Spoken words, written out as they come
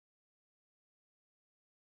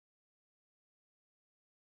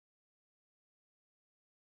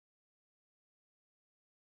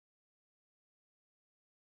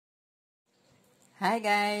Hi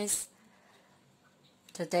guys,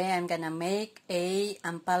 today I'm gonna make a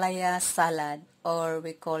Ampalaya salad, or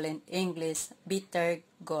we call in English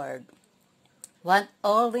Bittergourd.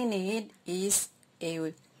 All we need is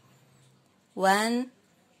one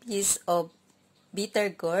piece of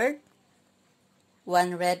Bittergourd,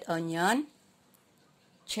 one red onion,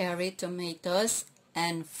 cherry tomatoes,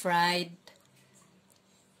 and fried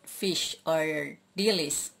fish or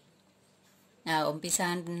dilis. Now,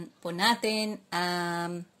 umpisahan po natin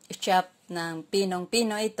i-chop ng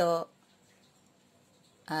pinong-pino ito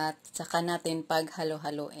at saka natin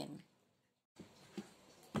paghalo-haluin.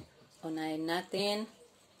 Unahin natin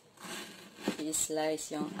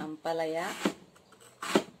i-slice yung ampalaya.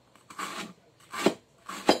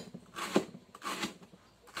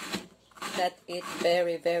 Cut it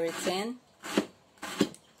very thin,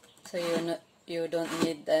 so you don't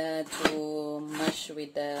need to mash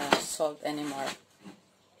with the salt anymore.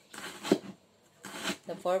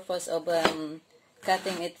 The purpose of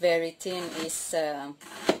cutting it very thin is so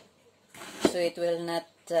it will not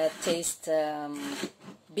taste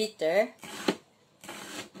bitter.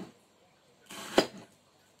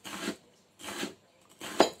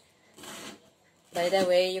 By the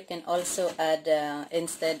way, you can also add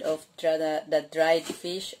instead of the dried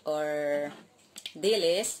fish or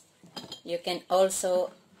dilis, you can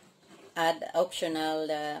also add optional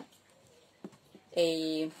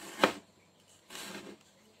a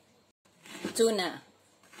tuna.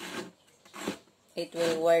 It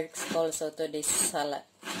will work also to this salad,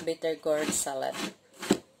 Bittergourd salad.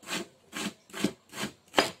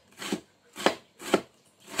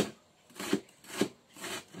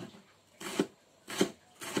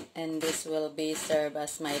 And this will be served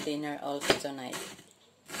as my dinner also tonight.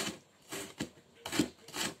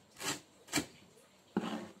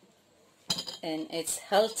 And it's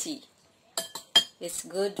healthy. It's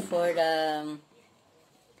good for the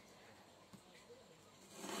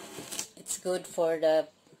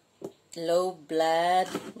low blood,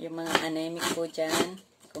 yung mga anemic po dyan,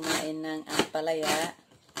 kumain ng ampalaya.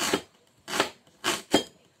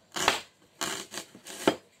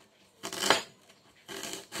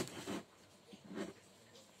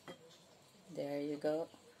 There you go.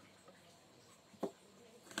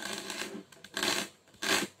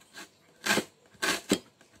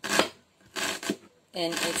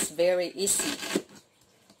 And it's very easy.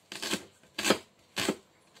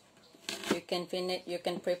 You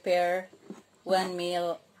can prepare one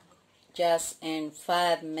meal just in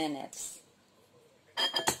 5 minutes.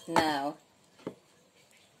 Now,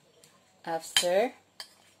 after,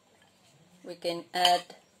 we can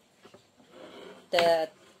add the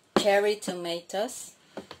cherry tomatoes.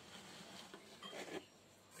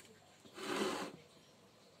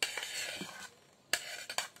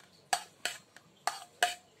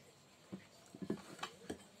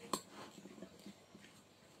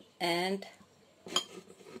 And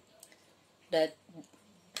the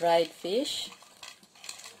dried fish.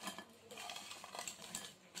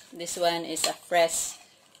 This one is a fresh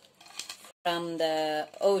from the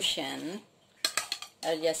ocean.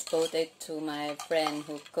 I just caught it to my friend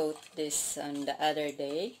who caught this on the other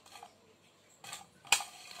day.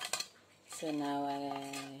 So now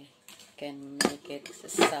I can make it a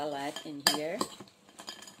salad in here.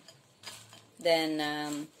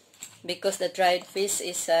 Then because the dried fish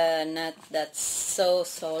is not that so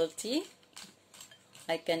salty,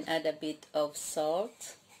 I can add a bit of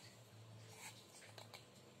salt.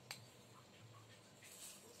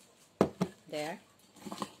 There.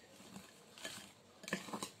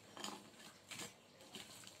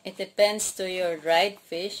 It depends to your dried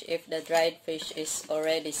fish. If the dried fish is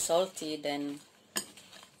already salty, then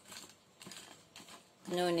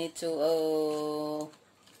no need to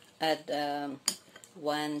add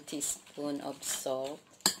 1 teaspoon of salt.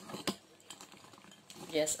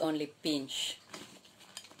 Just only pinch.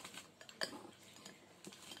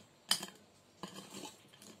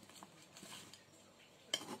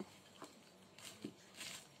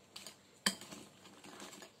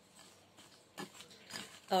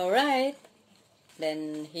 Alright,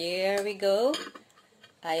 then here we go.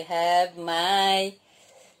 I have my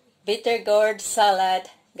Bittergourd salad,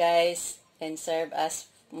 guys, and serve as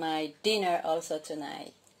my dinner also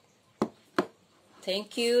tonight.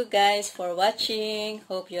 Thank you guys for watching.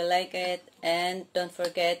 Hope you like it, and don't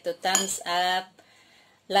forget to thumbs up,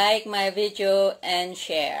 like my video, and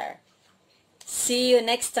share. See you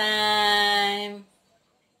next time.